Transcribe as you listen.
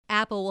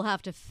Apple will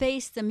have to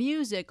face the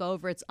music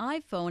over its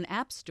iPhone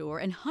App Store,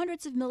 and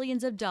hundreds of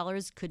millions of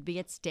dollars could be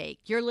at stake.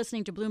 You're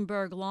listening to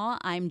Bloomberg Law.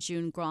 I'm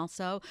June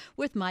Grosso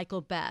with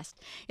Michael Best.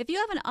 If you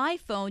have an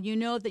iPhone, you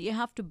know that you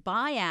have to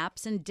buy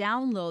apps and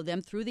download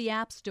them through the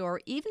App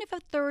Store, even if a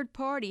third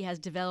party has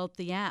developed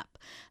the app.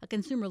 A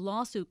consumer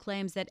lawsuit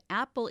claims that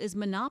Apple is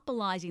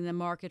monopolizing the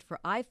market for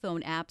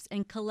iPhone apps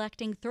and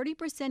collecting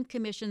 30%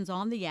 commissions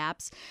on the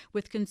apps,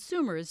 with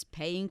consumers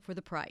paying for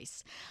the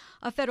price.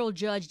 A federal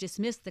judge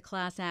dismissed the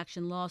class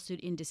action lawsuit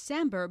in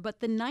December, but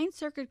the Ninth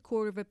Circuit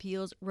Court of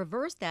Appeals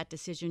reversed that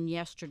decision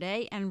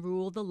yesterday and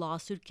ruled the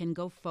lawsuit can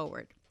go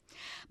forward.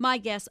 My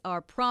guests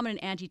are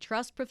prominent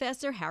antitrust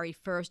professor Harry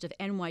First of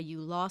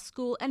NYU Law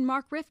School and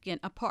Mark Rifkin,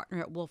 a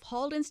partner at Wolf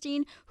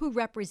Haldenstein, who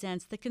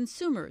represents the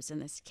consumers in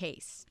this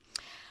case.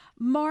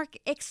 Mark,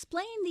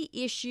 explain the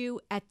issue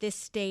at this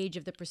stage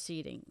of the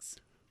proceedings.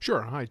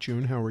 Sure. Hi,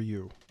 June. How are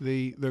you?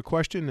 The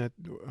question that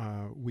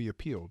we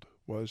appealed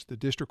was the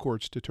district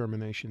court's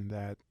determination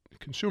that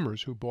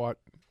consumers who bought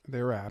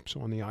their apps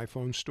on the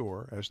iPhone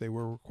store, as they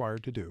were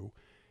required to do,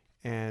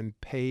 and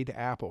paid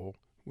Apple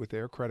with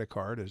their credit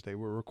card, as they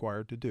were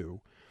required to do,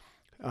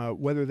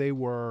 whether they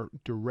were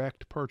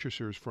direct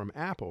purchasers from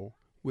Apple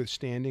with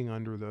standing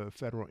under the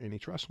federal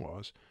antitrust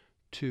laws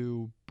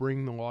to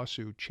bring the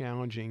lawsuit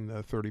challenging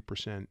the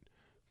 30%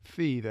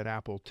 fee that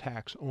Apple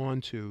tacks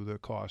onto the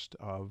cost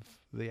of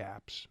the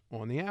apps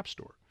on the App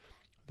Store.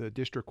 The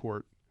district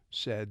court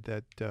said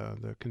that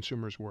the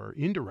consumers were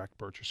indirect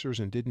purchasers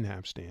and didn't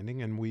have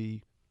standing, and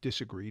we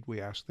disagreed.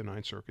 We asked the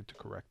Ninth Circuit to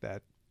correct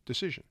that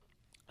decision.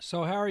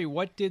 So, Harry,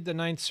 what did the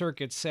Ninth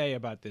Circuit say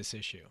about this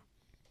issue?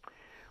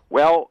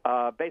 Well,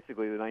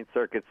 basically, the Ninth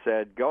Circuit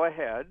said, go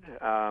ahead.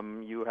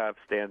 You have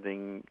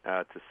standing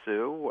to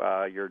sue.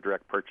 You're a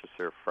direct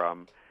purchaser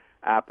from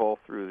Apple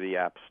through the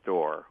App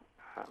Store.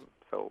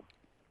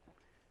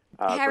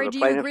 Harry, do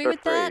you agree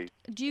with that?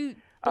 Do you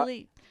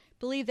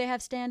believe they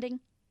have standing?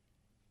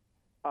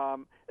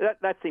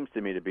 That seems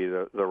to me to be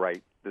the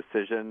right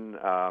decision.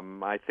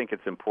 I think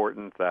it's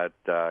important that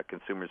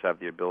consumers have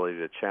the ability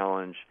to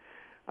challenge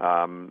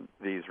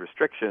these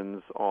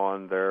restrictions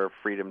on their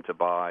freedom to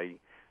buy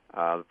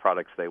the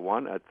products they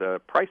want at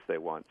the price they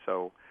want.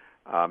 So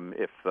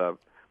if the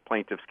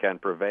plaintiffs can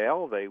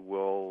prevail, they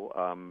will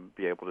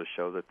be able to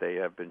show that they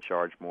have been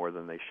charged more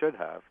than they should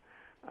have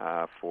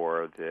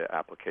for the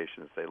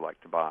applications they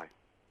like to buy.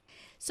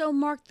 So,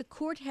 Mark, the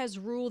court has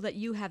ruled that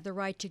you have the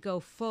right to go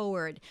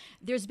forward.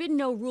 There's been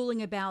no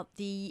ruling about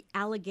the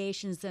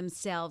allegations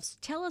themselves.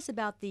 Tell us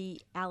about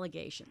the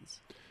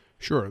allegations.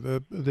 Sure.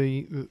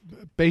 The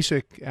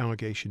basic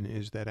allegation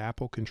is that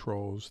Apple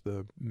controls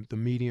the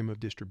medium of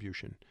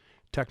distribution.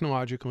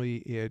 Technologically,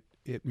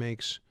 it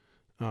makes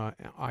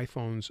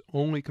iPhones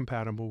only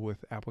compatible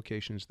with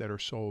applications that are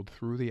sold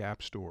through the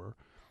App Store,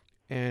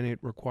 and it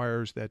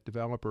requires that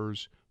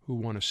developers who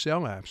want to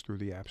sell apps through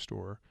the App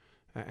Store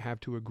have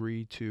to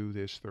agree to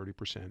this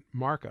 30%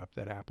 markup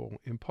that Apple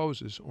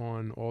imposes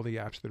on all the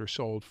apps that are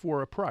sold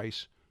for a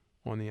price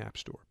on the App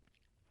Store.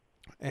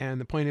 And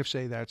the plaintiffs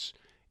say that's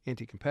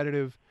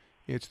anti-competitive.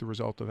 It's the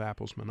result of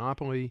Apple's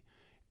monopoly,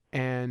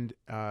 and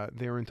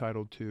they're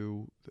entitled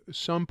to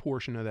some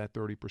portion of that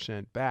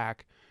 30%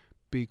 back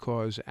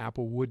because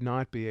Apple would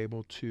not be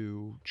able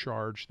to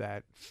charge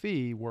that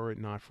fee were it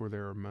not for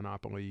their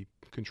monopoly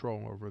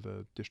control over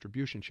the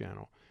distribution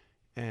channel.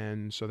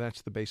 And so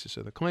that's the basis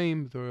of the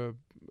claim.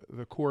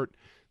 The court,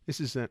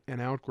 this is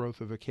an outgrowth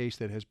of a case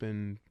that has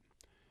been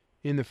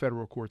in the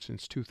federal court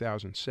since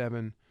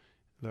 2007.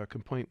 The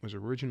complaint was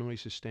originally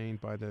sustained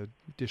by the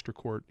district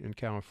court in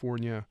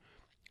California,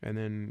 and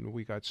then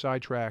we got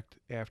sidetracked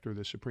after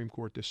the Supreme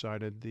Court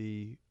decided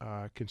the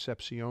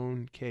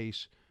Concepcion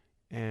case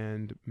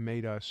and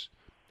made us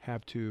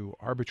have to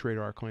arbitrate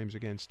our claims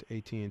against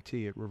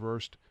AT&T. It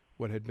reversed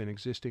what had been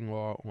existing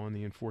law on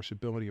the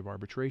enforceability of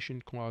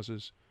arbitration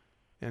clauses.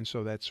 And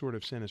so that sort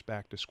of sent us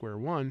back to square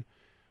one.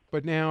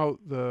 But now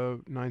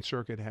the Ninth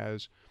Circuit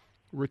has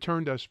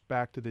returned us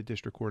back to the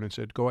district court and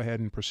said, go ahead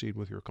and proceed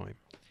with your claim.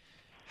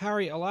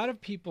 Harry, a lot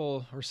of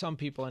people, or some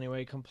people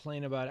anyway,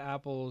 complain about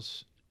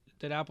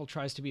that Apple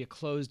tries to be a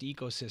closed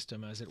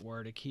ecosystem, as it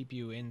were, to keep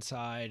you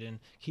inside and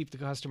keep the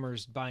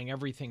customers buying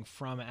everything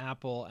from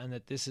Apple, and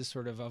that this is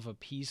sort of a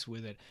piece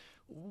with it.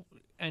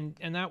 And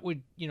that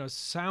would,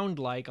 sound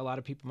like a lot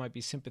of people might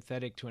be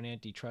sympathetic to an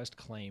antitrust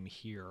claim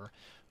here.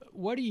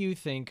 What do you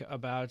think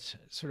about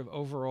sort of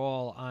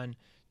overall on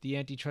the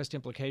antitrust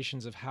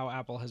implications of how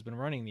Apple has been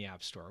running the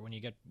App Store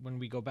when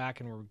we go back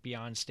and we're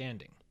beyond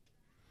standing?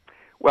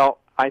 Well,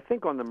 I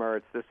think on the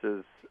merits, this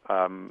is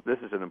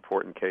an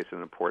important case,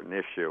 an important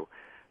issue.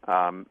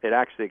 It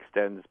actually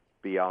extends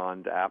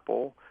beyond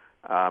Apple,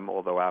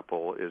 although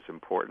Apple is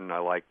important. I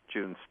like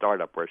June's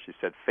startup where she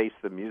said, face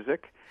the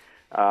music.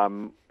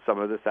 Some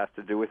of this has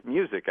to do with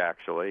music,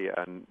 actually,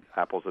 and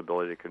Apple's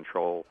ability to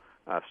control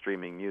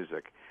streaming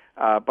music.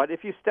 But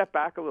if you step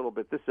back a little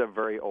bit, this is a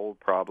very old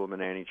problem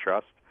in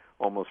antitrust,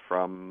 almost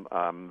from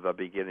the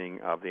beginning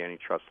of the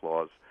antitrust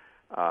laws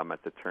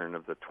at the turn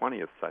of the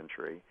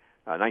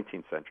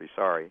 19th century,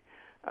 sorry.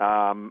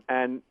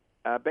 And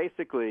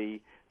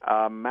basically,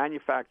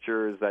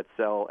 manufacturers that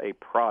sell a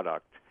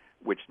product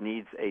which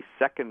needs a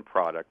second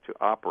product to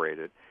operate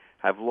it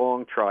have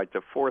long tried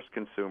to force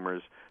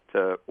consumers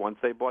to, once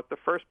they bought the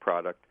first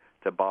product,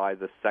 to buy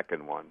the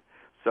second one.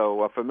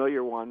 So a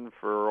familiar one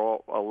for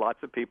lots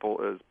of people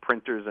is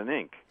printers and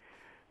ink.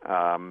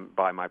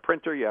 Buy my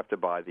printer, you have to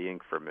buy the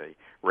ink for me.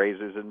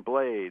 Razors and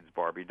blades,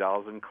 Barbie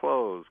dolls and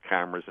clothes,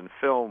 cameras and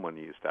film when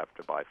you used to have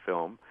to buy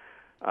film,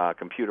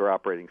 computer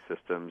operating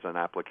systems and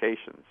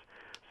applications.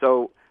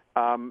 So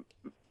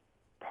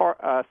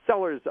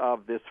sellers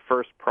of this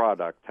first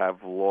product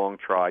have long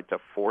tried to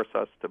force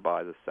us to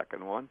buy the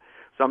second one,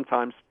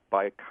 sometimes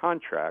by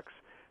contracts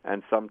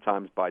and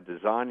sometimes by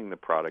designing the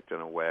product in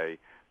a way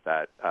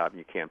that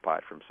you can't buy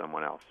it from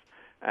someone else.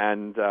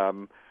 And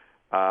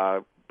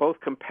both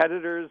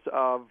competitors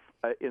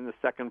in the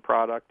second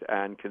product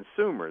and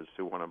consumers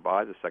who want to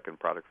buy the second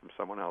product from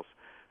someone else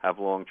have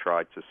long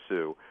tried to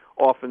sue,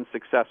 often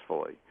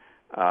successfully.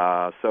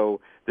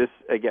 So this,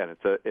 again,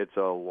 it's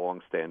a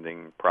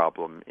long-standing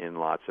problem in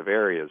lots of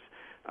areas.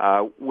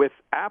 With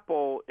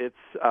Apple,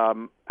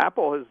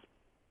 Apple has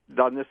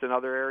done this in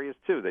other areas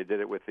too. They did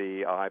it with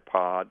the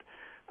iPod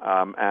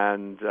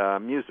and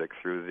music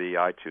through the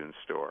iTunes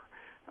Store.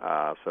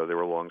 So there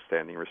were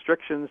long-standing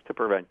restrictions to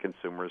prevent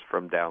consumers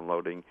from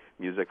downloading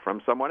music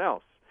from someone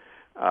else.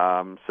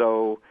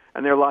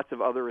 And there are lots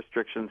of other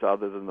restrictions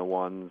other than the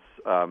ones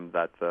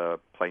that the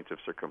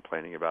plaintiffs are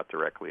complaining about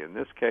directly in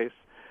this case.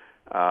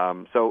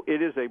 So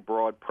it is a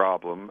broad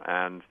problem,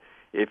 and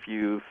if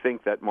you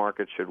think that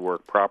markets should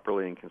work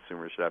properly and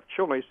consumers should have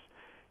choice,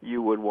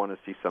 you would want to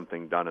see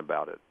something done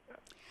about it.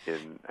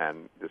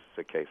 And this is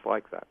a case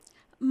like that.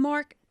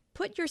 Mark,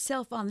 put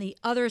yourself on the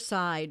other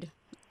side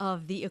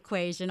of the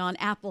equation, on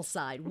Apple's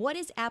side. What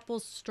is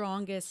Apple's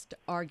strongest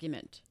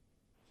argument?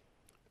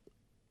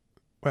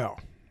 Well,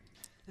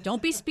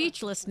 don't be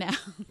speechless now.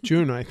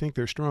 June, I think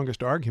their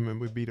strongest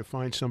argument would be to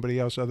find somebody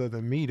else other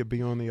than me to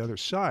be on the other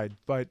side.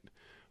 But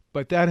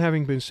that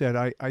having been said,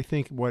 I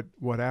think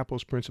what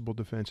Apple's principal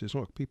defense is,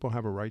 look, people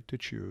have a right to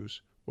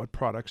choose what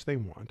products they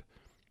want.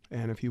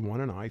 And if you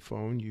want an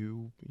iPhone,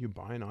 you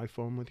buy an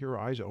iPhone with your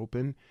eyes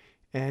open.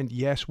 And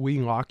yes, we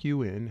lock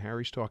you in.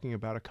 Harry's talking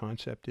about a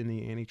concept in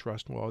the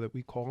antitrust law that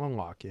we call a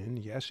lock-in.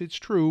 Yes, it's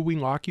true, we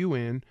lock you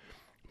in.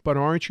 But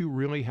aren't you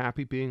really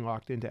happy being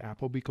locked into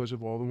Apple because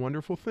of all the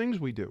wonderful things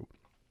we do?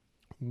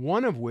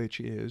 One of which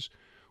is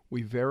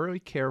we very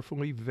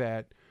carefully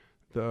vet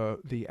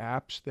the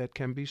apps that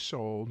can be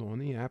sold on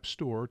the App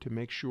Store to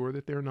make sure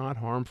that they're not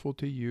harmful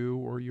to you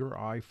or your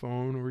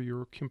iPhone or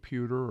your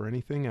computer or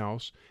anything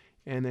else,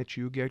 and that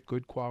you get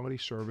good quality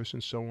service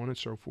and so on and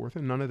so forth,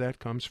 and none of that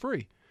comes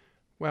free.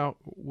 Well,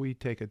 we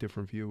take a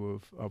different view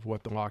of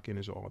what the lock-in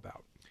is all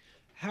about.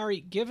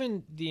 Harry,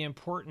 given the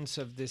importance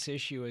of this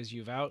issue as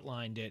you've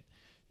outlined it,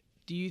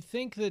 do you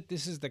think that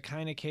this is the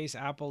kind of case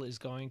Apple is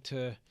going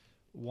to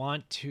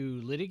want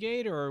to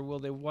litigate, or will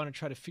they want to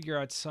try to figure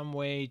out some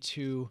way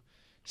to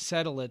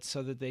settle it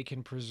so that they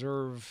can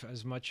preserve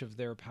as much of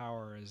their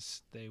power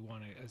as they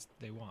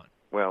want?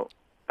 Well,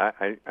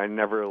 I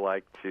never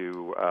like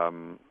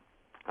to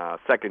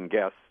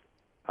second-guess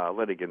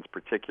litigants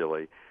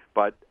particularly,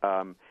 but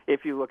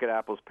if you look at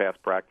Apple's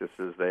past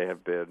practices, they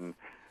have been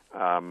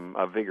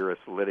a vigorous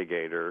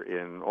litigator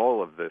in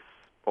all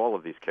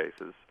of these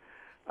cases,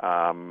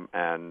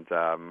 and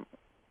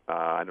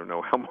I don't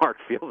know how Mark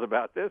feels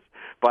about this,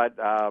 but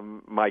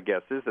my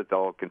guess is that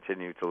they'll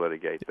continue to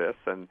litigate this,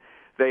 and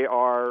they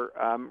are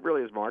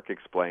really, as Mark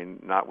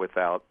explained, not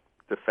without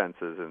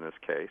defenses in this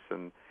case,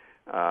 and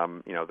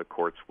the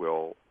courts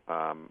will.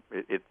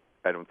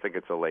 I don't think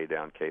it's a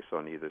lay-down case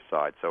on either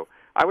side, so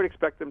I would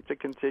expect them to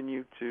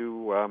continue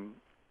to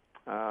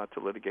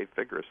litigate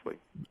vigorously.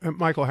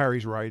 Michael,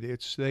 Harry's right.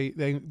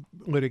 They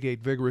litigate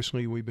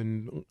vigorously. We've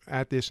been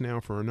at this now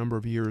for a number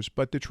of years,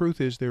 but the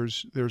truth is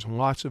there's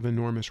lots of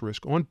enormous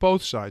risk on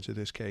both sides of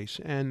this case,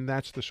 and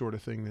that's the sort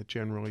of thing that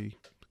generally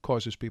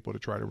causes people to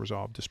try to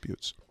resolve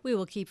disputes. We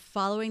will keep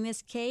following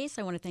this case.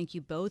 I want to thank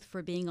you both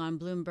for being on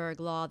Bloomberg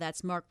Law.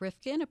 That's Mark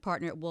Rifkin, a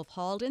partner at Wolf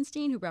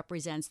Haldenstein, who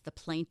represents the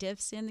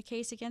plaintiffs in the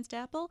case against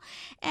Apple,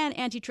 and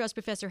antitrust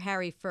professor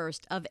Harry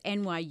First of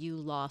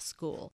NYU Law School.